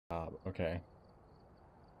job. Okay.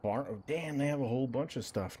 Farm. Oh, damn, they have a whole bunch of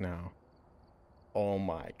stuff now. Oh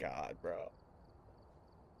my god, bro.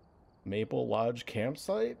 Maple Lodge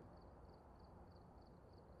campsite?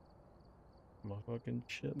 My fucking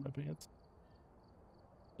shit in my pants.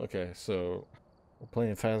 Okay, so we're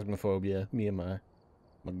playing Phasmophobia, me and my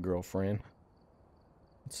girlfriend.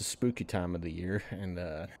 It's a spooky time of the year, and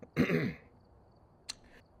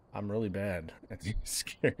I'm really bad at these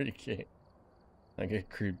scary games. I get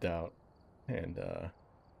creeped out. And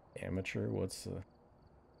amateur, what's the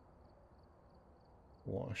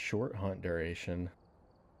short hunt duration?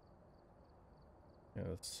 Yeah,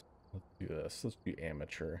 let's do this. Let's do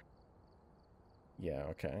amateur. Yeah,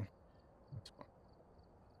 okay. That's fine.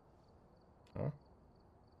 Huh?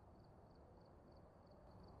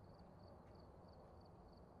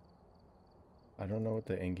 I don't know what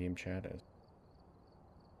the in-game chat is.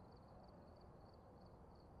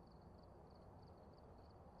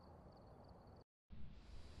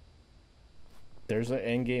 There's an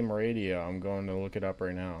in-game radio. I'm going to look it up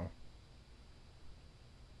right now.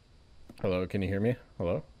 Hello, can you hear me?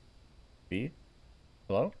 Hello? B?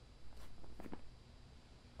 Hello?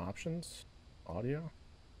 Options? Audio?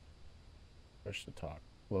 Push to talk.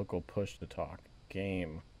 Local push to talk.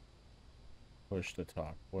 Game. Push to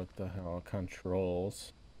talk. What the hell?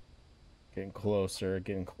 Controls. Getting closer,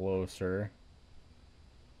 getting closer.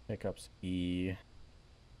 Pickups E.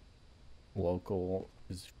 Local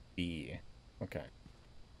is V. Okay.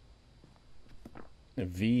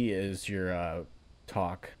 V is your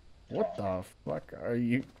talk. What the fuck are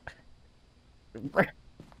you?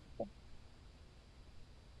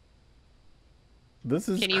 This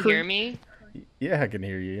is Can you hear me? Yeah, I can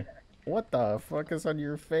hear you. What the fuck is on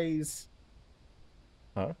your face?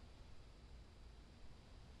 Huh?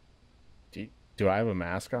 Do I have a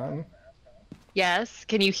mask on? Yes.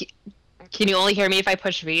 Can you only hear me if I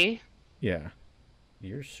push V? Yeah.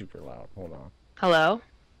 You're super loud. Hold on. Hello?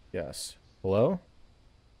 Yes. Hello?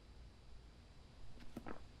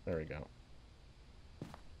 There we go.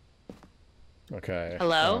 Okay.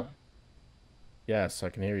 Hello? Yes, I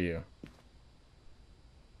can hear you.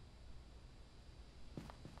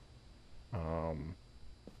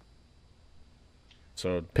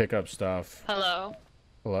 So pick up stuff. Hello?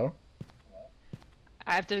 Hello?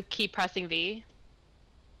 I have to keep pressing V?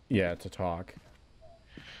 Yeah, to talk.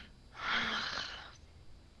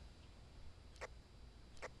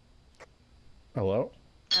 Hello?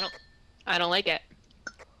 I don't like it.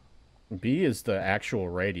 B is the actual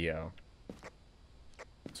radio.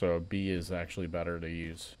 So B is actually better to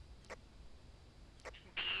use.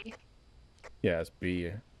 B? Yeah, it's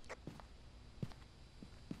B.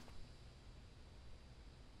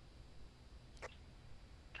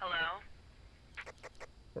 Hello?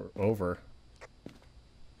 Or over.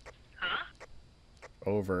 Huh?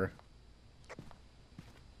 Over.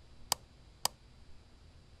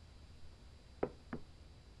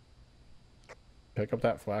 Pick up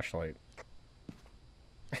that flashlight.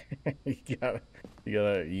 you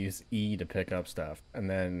gotta use E to pick up stuff, and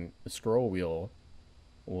then the scroll wheel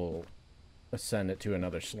will send it to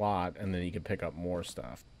another slot, and then you can pick up more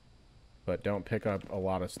stuff. But don't pick up a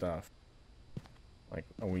lot of stuff. Like,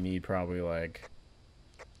 we need probably like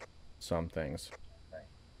some things.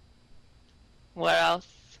 What else?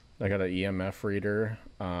 I got an EMF reader.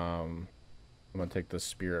 I'm gonna take the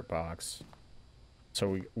spirit box.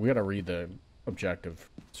 So we gotta read the objective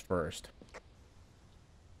first.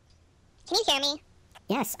 Can you hear me?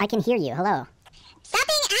 Yes, I can hear you. Hello. Stop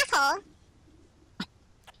being an asshole! What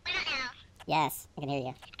about now? Yes, I can hear you.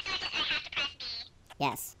 I feel like I have to press B.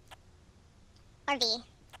 Yes. Or V.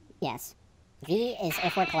 Yes. V is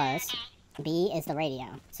if we're close. B is the radio.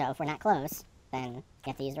 So if we're not close, then you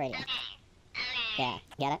have to use the radio. Okay. Yeah,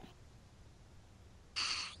 get it?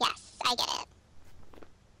 Yes, I get it.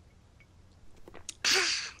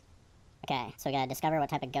 Okay, so we gotta discover what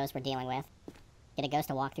type of ghost we're dealing with. Get a ghost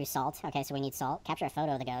to walk through salt. Okay, so we need salt. Capture a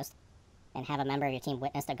photo of the ghost. And have a member of your team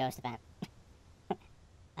witness a ghost event.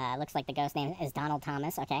 Looks like the ghost name is Donald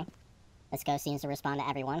Thomas. Okay. This ghost seems to respond to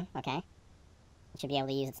everyone. Okay. You should be able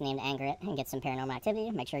to use its name to anger it and get some paranormal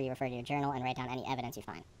activity. Make sure you refer to your journal and write down any evidence you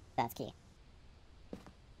find. That's key.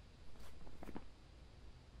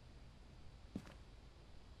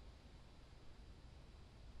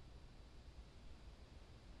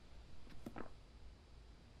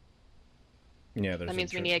 Yeah, there's That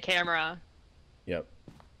means we need a camera. Yep.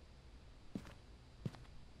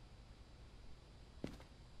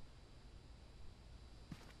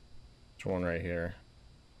 There's one right here.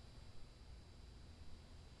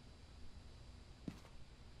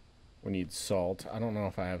 We need salt. I don't know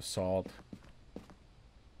if I have salt.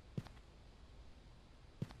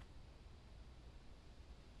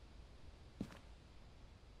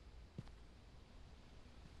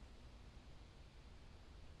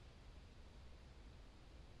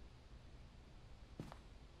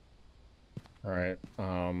 Alright,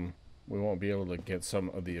 we won't be able to get some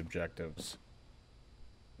of the objectives,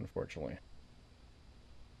 unfortunately.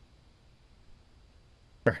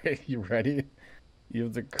 Alright, you ready? You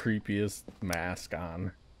have the creepiest mask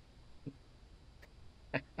on.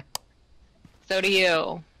 So do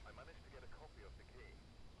you.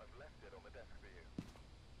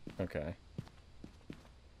 Okay.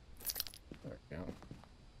 There we go.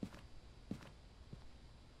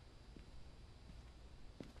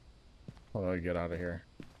 How do I get out of here?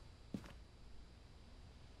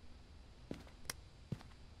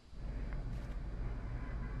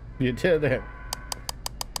 You did it!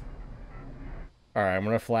 Alright, I'm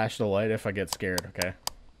gonna flash the light if I get scared, okay?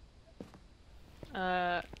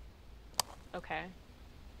 Okay.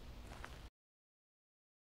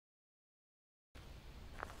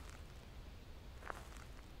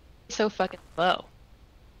 So fucking low.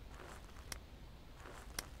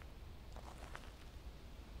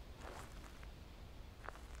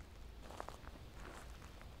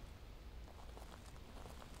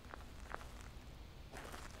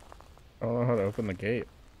 I don't know how to open the gate.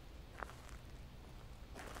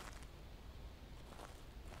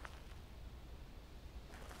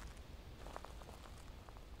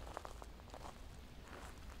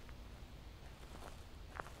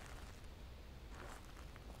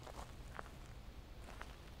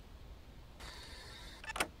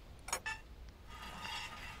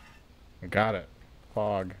 I got it.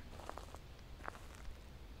 Fog.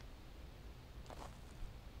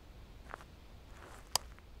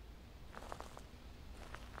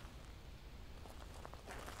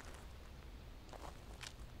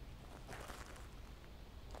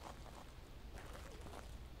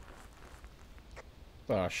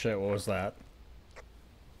 Oh shit, what was that?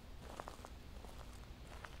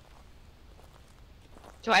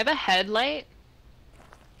 Do I have a headlight?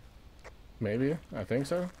 Maybe? I think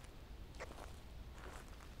so.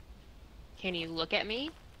 Can you look at me?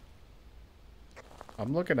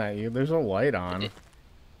 I'm looking at you. There's a light on.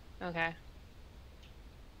 Okay.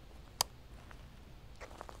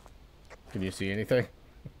 Can you see anything?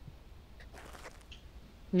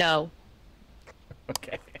 No.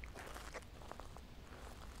 Okay.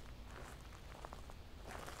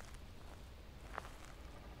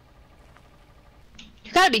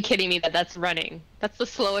 You gotta be kidding me that that's running. That's the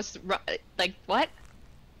slowest like, what?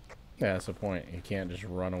 Yeah, that's the point. You can't just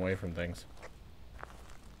run away from things.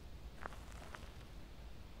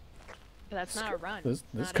 But that's not a run. This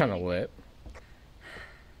Not kind of anything. lit.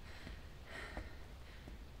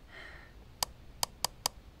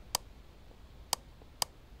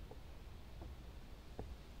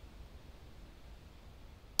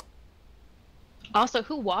 Also,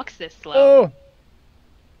 who walks this slow? Oh!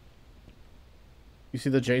 You see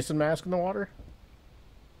the Jason mask in the water?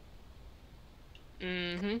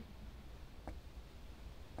 Mm-hmm.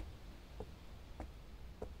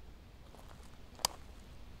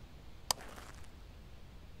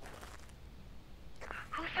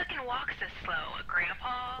 Who fucking walks this slow? A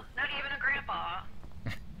grandpa? Not even a grandpa.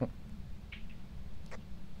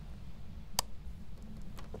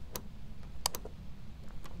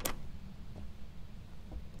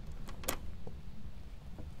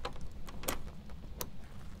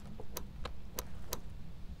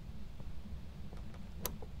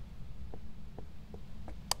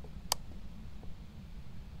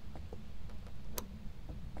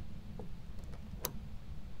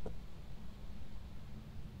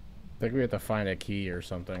 I think we have to find a key or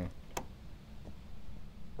something.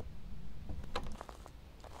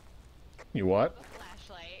 You what? A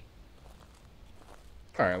flashlight.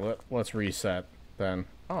 Alright, let's reset then.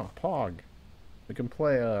 Oh, Pog. We can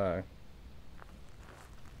play,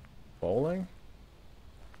 bowling?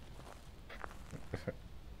 It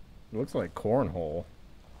looks like cornhole.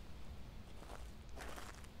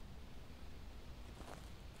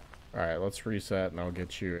 Alright, let's reset and I'll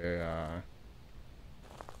get you a,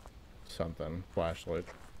 something. Flashlight.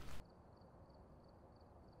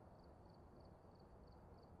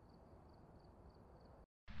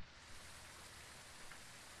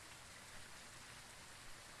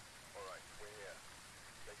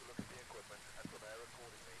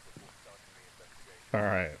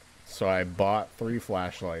 Alright, so I bought 3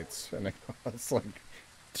 flashlights, and it costs like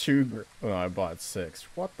 2 no, I bought 6.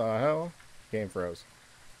 What the hell? Game froze.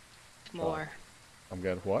 More. I'm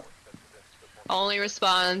good. What? Only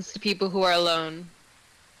responds to people who are alone.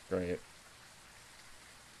 Great.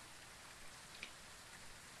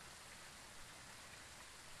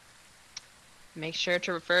 Make sure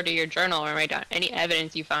to refer to your journal and write down any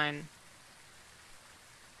evidence you find.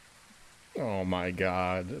 Oh my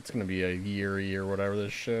god, it's gonna be a year or whatever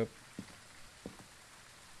this shit.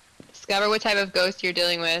 It's Discover what type of ghost you're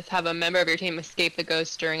dealing with. Have a member of your team escape the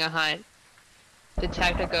ghost during a hunt.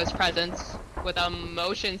 Detect a ghost presence with a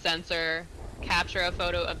motion sensor. Capture a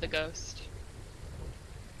photo of the ghost.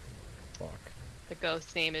 Fuck. The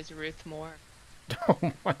ghost's name is Ruth Moore.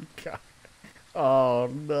 Oh my god. Oh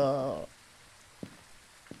no.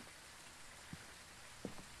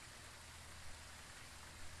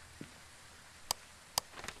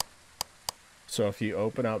 So if you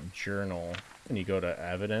open up journal and you go to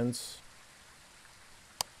evidence,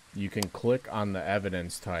 you can click on the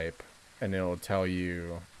evidence type and it'll tell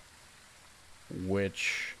you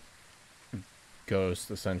which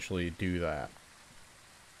ghosts essentially do that.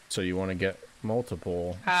 So you want to get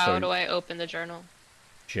multiple. How do I open the journal?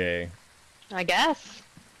 J. I guess.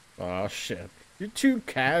 Oh shit. You're too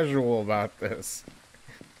casual about this.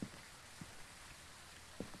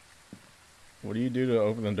 What do you do to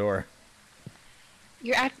open the door?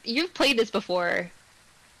 You've played this before.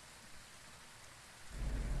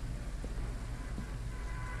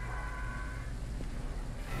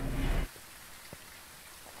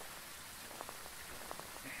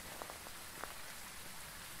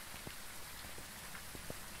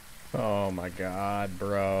 Oh my god,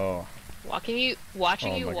 bro. Watching you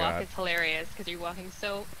Oh my walk God. is hilarious because you're walking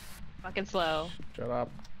so fucking slow. Shut up.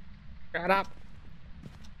 Shut up.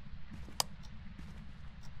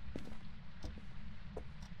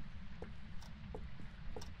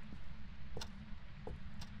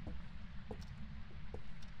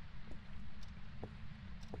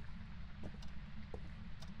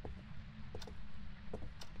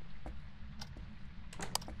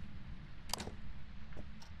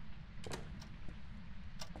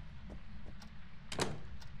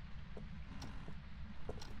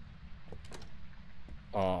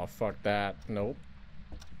 Oh, fuck that. Nope.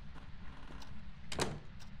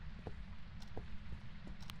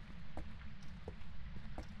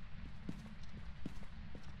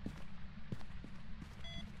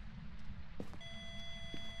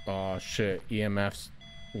 Oh shit, EMF's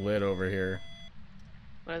lit over here.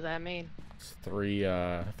 What does that mean? It's three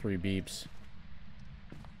beeps.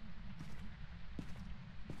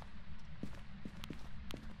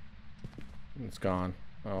 It's gone.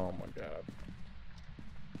 Oh my god.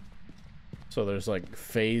 So there's like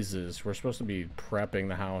phases. We're supposed to be prepping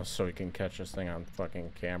the house so we can catch this thing on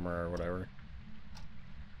fucking camera or whatever.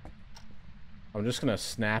 I'm just gonna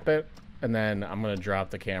snap it and then I'm gonna drop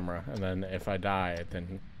the camera, and then if I die,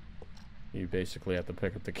 then you basically have to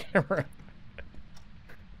pick up the camera.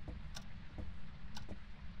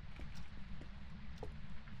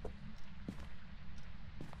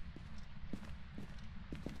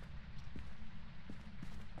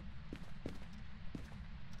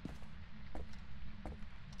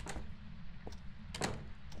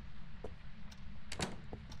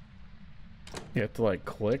 You have to like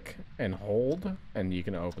click and hold and you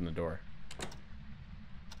can open the door.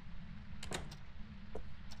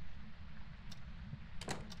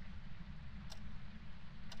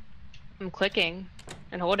 I'm clicking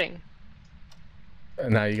and holding.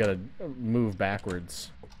 And now you gotta move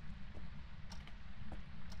backwards.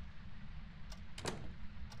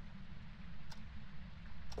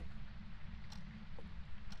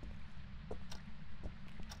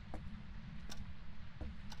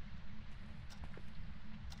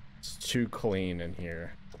 It's too clean in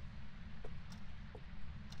here.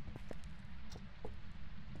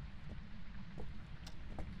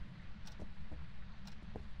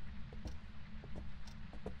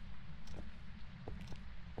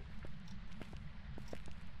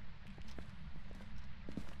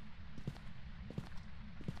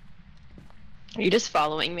 Are you just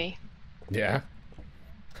following me? Yeah.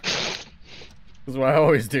 That's what I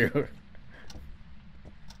always do.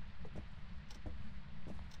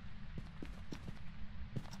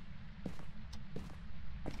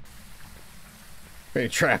 Are you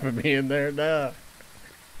trapping me in there? Nah.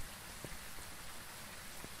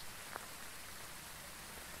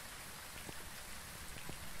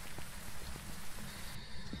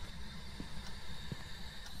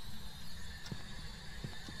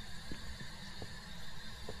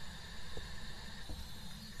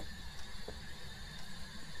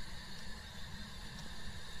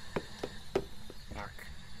 Fuck.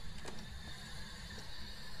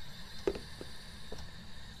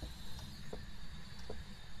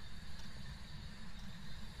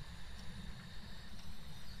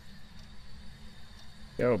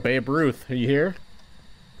 Yo, Babe Ruth, are you here?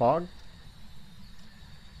 Pog?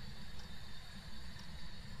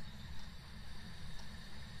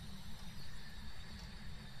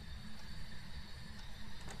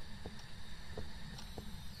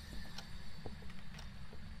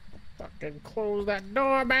 Fuck. fucking close that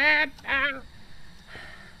door, man. Ah.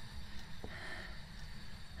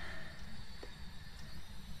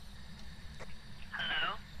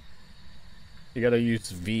 Hello? You gotta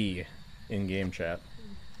use V in game chat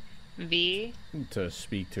V? to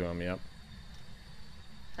speak to him. Yep.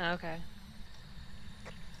 Okay.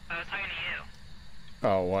 I was talking to you.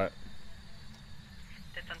 Oh, what?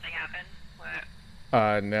 Did something happen?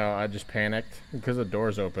 What? No, I just panicked because the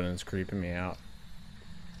door's open and it's creeping me out.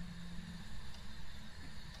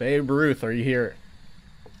 Babe Ruth, are you here?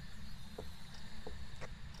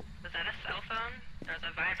 Was that a cell phone? Or was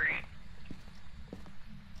it vibrate?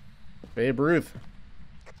 Babe Ruth.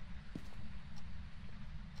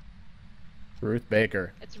 Ruth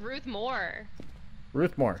Baker. It's Ruth Moore.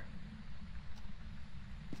 Ruth Moore.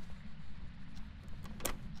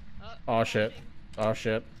 Oh shit. Flashing. Oh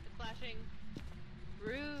shit. It's flashing.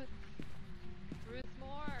 Ruth. Ruth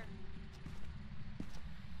Moore.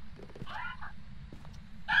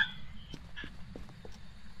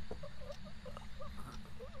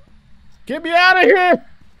 Get me out of here!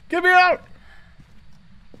 Get me out!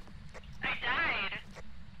 I died!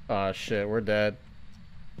 Oh shit, we're dead.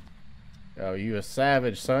 Oh, you a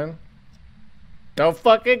savage, son. Don't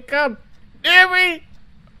fucking come near me!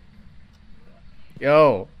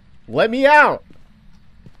 Yo, let me out!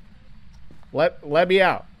 Let me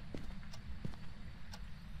out.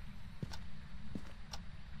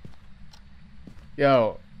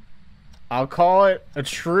 Yo, I'll call it a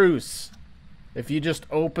truce if you just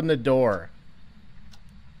open the door.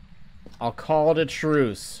 I'll call it a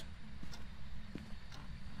truce.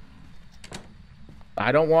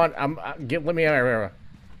 I don't want. Let me out of here.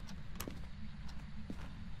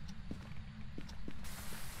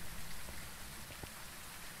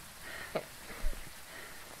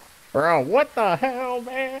 Bro, what the hell,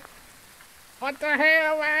 man? What the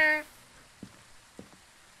hell, man?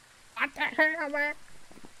 What the hell, man?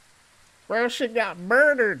 Bro, she got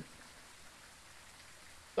murdered.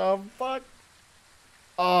 The fuck?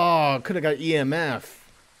 Oh, could have got EMF.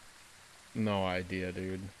 No idea,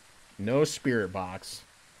 dude. No spirit box.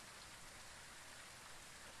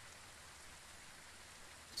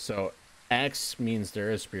 So X means there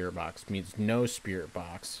is spirit box, means no spirit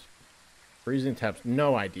box. Freezing taps,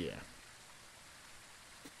 no idea.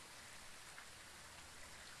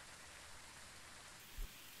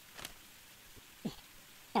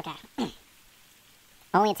 Okay.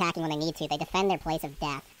 Only attacking when they need to. They defend their place of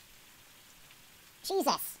death.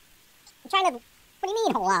 Jesus! I'm trying to... What do you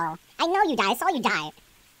mean, hello? I know you die. I saw you die.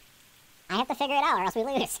 I have to figure it out or else we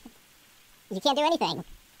lose. You can't do anything.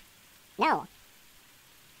 No.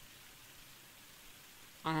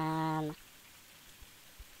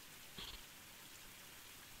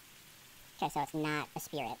 Okay, so it's not a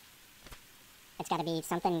spirit. It's gotta be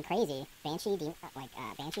something crazy. Banshee?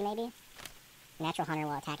 Banshee maybe? Natural hunter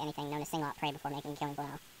will attack anything known to single out prey before making a killing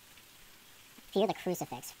blow. Fear the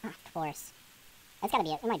crucifix. Of course. That's gotta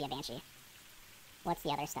be it might be a banshee. What's the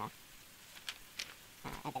other stuff?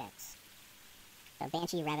 Evidence. So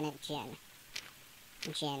banshee, revenant, djinn.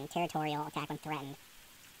 Djinn. Territorial, attack when threatened.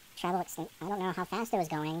 Travel I don't know how fast it was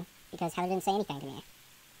going, because Heather didn't say anything to me.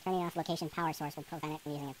 Turning off location power source will prevent it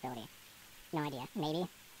from using its ability. No idea. Maybe?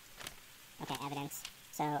 Okay, evidence.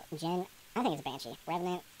 So, djinn, I think it's a banshee.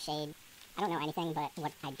 Revenant, shade. I don't know anything, but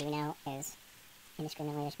what I do know is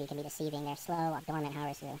indiscriminately their speed can be deceiving. They're slow, dormant,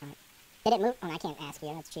 however, so hunt. Did it move? Oh, I can't ask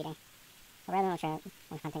you. That's cheating. A revenant will try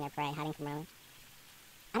when hunting their prey, hiding from roaming.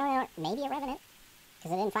 I don't know. Maybe a revenant,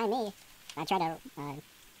 because it didn't find me. I tried to,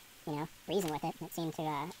 reason with it. It seemed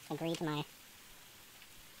to agree to my.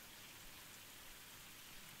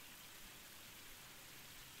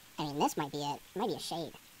 I mean, this might be it. It might be a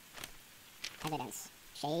shade. Evidence.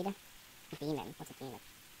 Shade. Demon. What's a demon?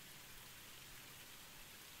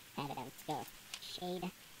 Evidence. Go.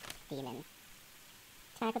 Shade. Demon.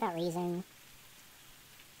 Attack without reason.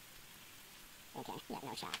 Okay. Yeah,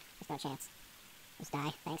 no shot. There's no chance. Just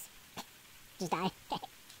die. Thanks. Just die. Okay.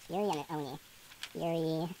 Fury and Oni.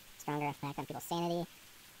 Fury. Stronger effect on people's sanity.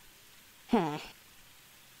 Huh.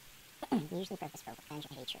 Usually purpose for revenge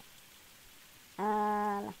or hatred.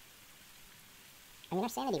 I mean, our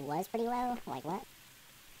sanity was pretty low. Like, what?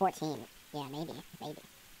 14. Yeah, maybe.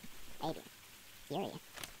 Fury.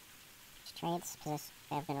 Traits. Possess.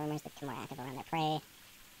 There have been rumors that become more active around their prey.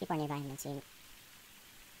 People are nearby and see.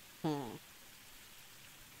 Okay,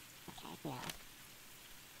 no.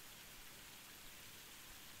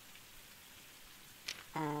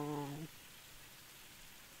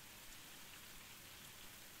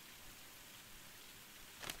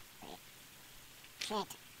 Wait.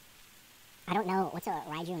 Shit. I don't know. What's a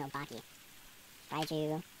Raiju and Obaki?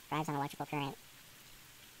 Raiju drives on electrical current.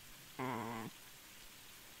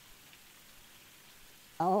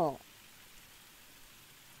 Oh.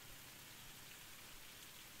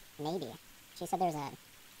 Maybe. She said there's a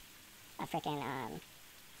frickin',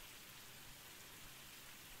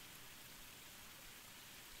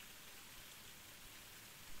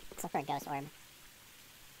 let's look for a ghost orb.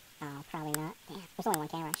 Oh, probably not. Damn, there's only one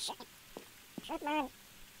camera. Shit. Shit, man.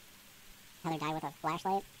 Another guy with a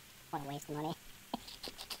flashlight. What a waste of money.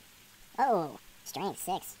 Oh, strength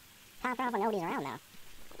 6. Popping off when nobody's around, though.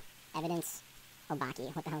 Evidence.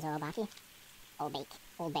 Obaki. What the hell's an Obaki? Old Bake.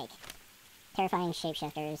 Old Bake. Terrifying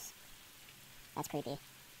shapeshifters. That's creepy.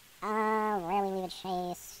 Rarely leave a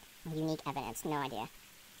trace. Unique evidence. No idea.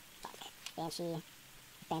 Fuck. Banshee.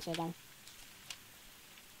 Banshee again.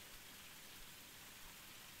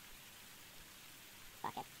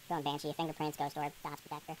 Fuck it. Going Banshee. Fingerprints. Ghost orb. Dots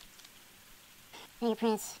protector.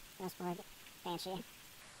 Fingerprints. Ghost orb. Banshee.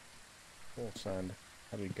 Full send.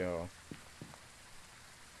 How do we go?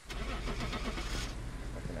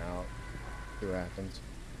 Fucking out. See what happens.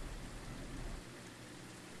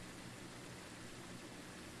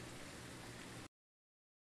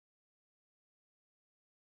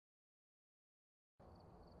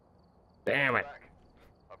 Damn it!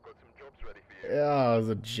 I've got some jobs ready for you. Yeah, it was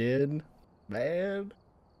a Jin. Man.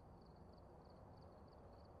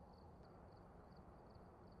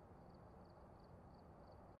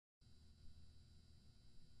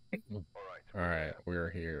 Alright, we're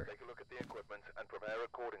here. Take a look at the equipment and prepare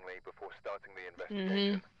accordingly before starting the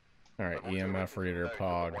investigation. Alright, I've also EMF written some reader notes on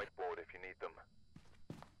pog. the whiteboard if you need them.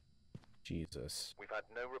 Jesus. We've had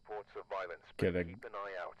no reports of violence, Get but a- keep an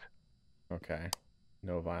eye out. Okay.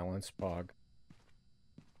 No violence, pog.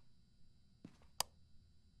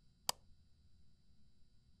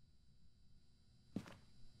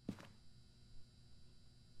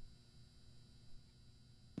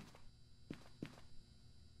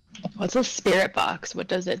 What's a spirit box? What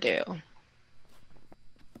does it do?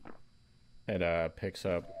 It picks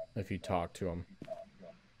up if you talk to him.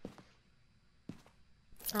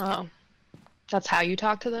 Oh. That's how you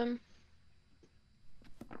talk to them?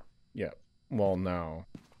 Yeah. Well, no.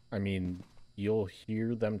 I mean, you'll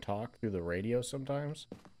hear them talk through the radio sometimes.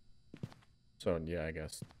 So, yeah, I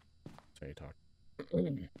guess that's how you talk.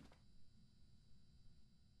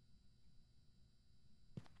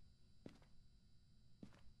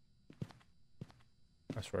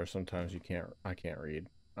 I swear sometimes I can't read.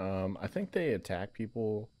 I think they attack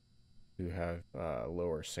people who have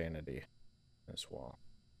lower sanity as well.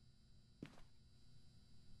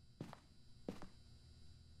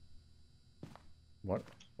 What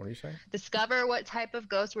are you saying? Discover what type of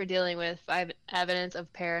ghost we're dealing with. Find evidence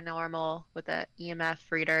of paranormal with an EMF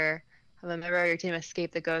reader. Have a member of your team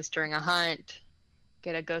escape the ghost during a hunt.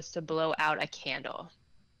 Get a ghost to blow out a candle.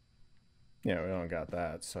 Yeah, we don't got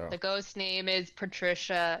that, so. The ghost name is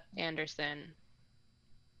Patricia Anderson.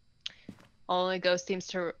 Only ghost seems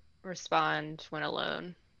to respond when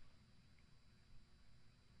alone.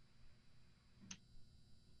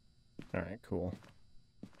 Alright, cool.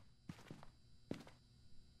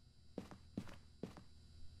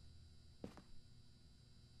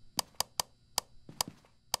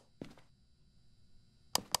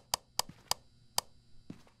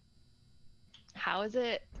 How is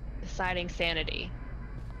it deciding sanity?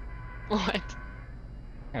 What?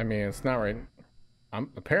 I mean, it's not right. I'm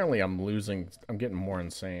getting more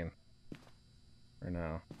insane right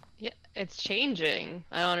now. Yeah, it's changing.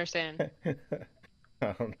 I don't understand.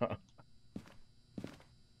 I don't know.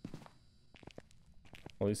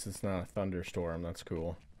 At least it's not a thunderstorm. That's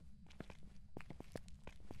cool.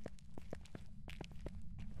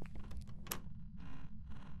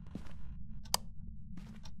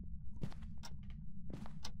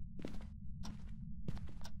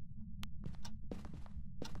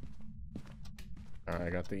 Alright, I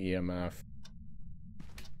got the EMF.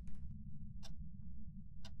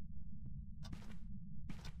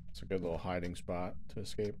 It's a good little hiding spot to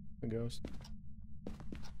escape the ghost.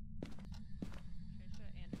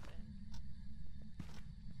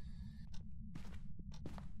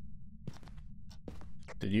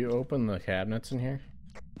 Did you open the cabinets in here?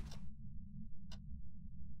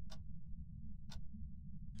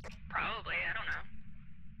 Probably, I don't know.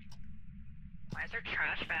 Why is there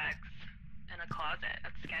trash bags in a closet?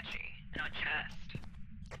 That's sketchy. And a chest.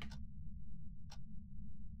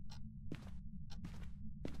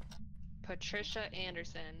 Patricia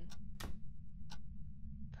Anderson.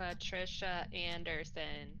 Patricia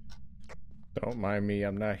Anderson. Don't mind me,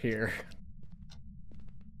 I'm not here.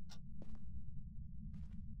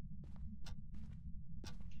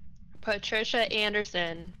 Patricia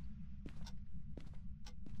Anderson.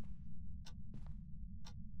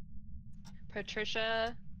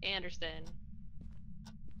 Patricia Anderson.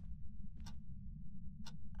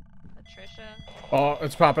 Patricia. Oh,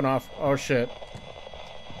 it's popping off. Oh shit.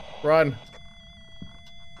 Run.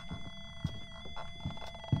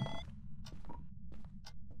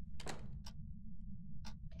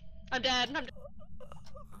 I'm dead. I'm dead.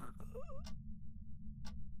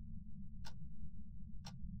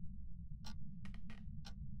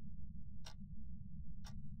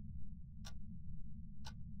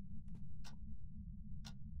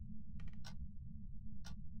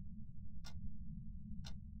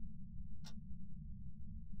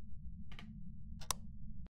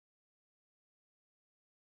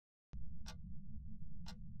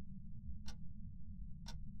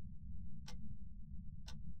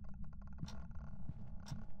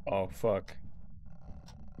 Oh fuck.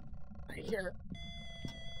 I hear it.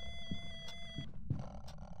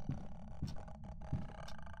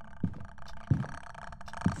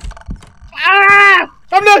 Ah!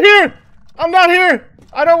 I'm not here! I'm not here!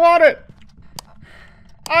 I don't want it!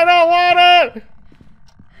 I don't want it!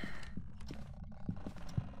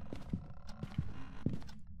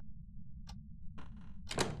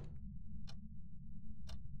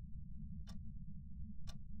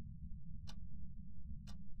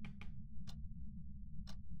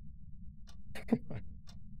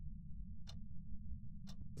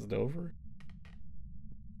 Is it over?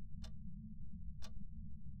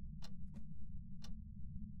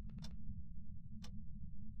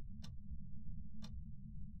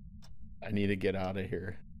 I need to get out of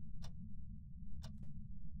here.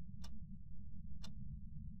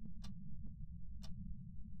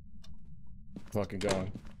 I'm fucking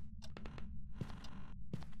going.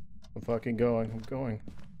 I'm fucking going. I'm going.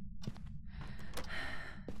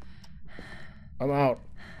 I'm out.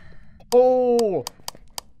 Oh!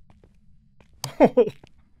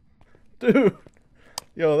 Dude.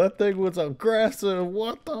 Yo, that thing was aggressive.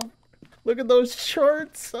 What the? Look at those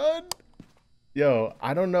charts, son. Yo,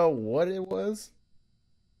 I don't know what it was,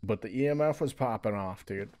 but the EMF was popping off,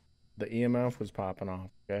 dude. The EMF was popping off,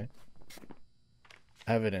 okay?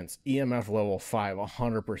 Evidence. EMF level 5,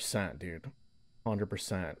 100%, dude.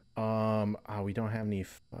 100%. We don't have any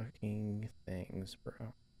fucking things,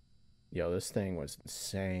 bro. Yo, this thing was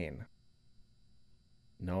insane.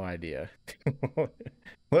 No idea.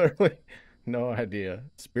 Literally, no idea.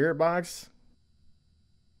 Spirit box?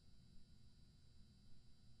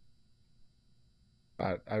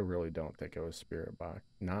 I really don't think it was spirit box.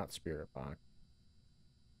 Not spirit box.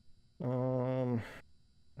 I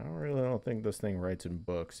don't think this thing writes in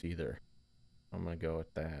books either. I'm gonna go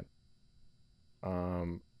with that.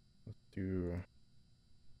 Let's do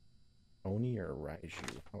Oni or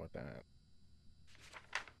Raiju. How about that?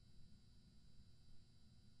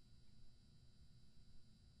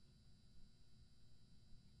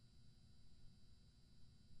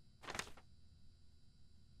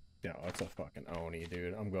 Yeah, it's a fucking Oni,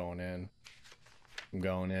 dude. I'm going in. I'm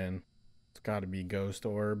going in. It's gotta be Ghost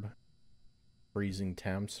Orb. Freezing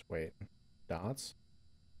temps. Wait. Dots?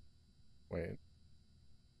 Wait.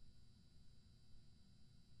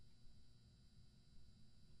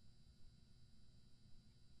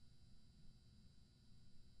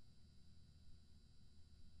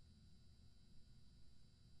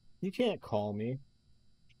 You can't call me.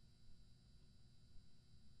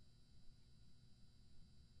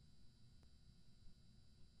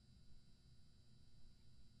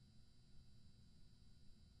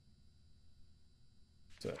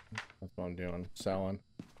 That's it. That's what I'm doing. Selling.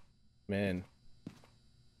 Man.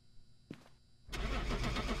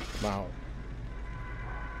 I'm out.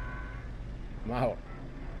 I'm out.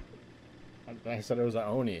 I said it was an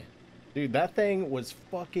Oni. Dude, that thing was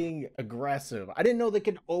fucking aggressive. I didn't know they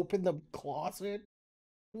could open the closet.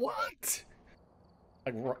 What?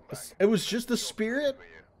 Like, it was just a spirit?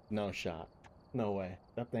 No shot. No way.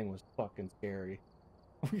 That thing was fucking scary.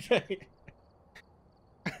 Okay.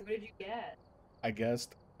 What did you get? I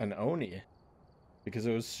guessed an Oni. Because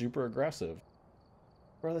it was super aggressive.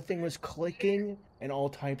 Bro, the thing was clicking and all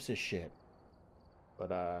types of shit. But,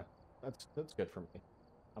 that's good for me.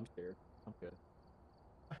 I'm scared. I'm good.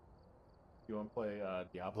 You want to play,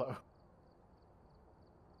 Diablo?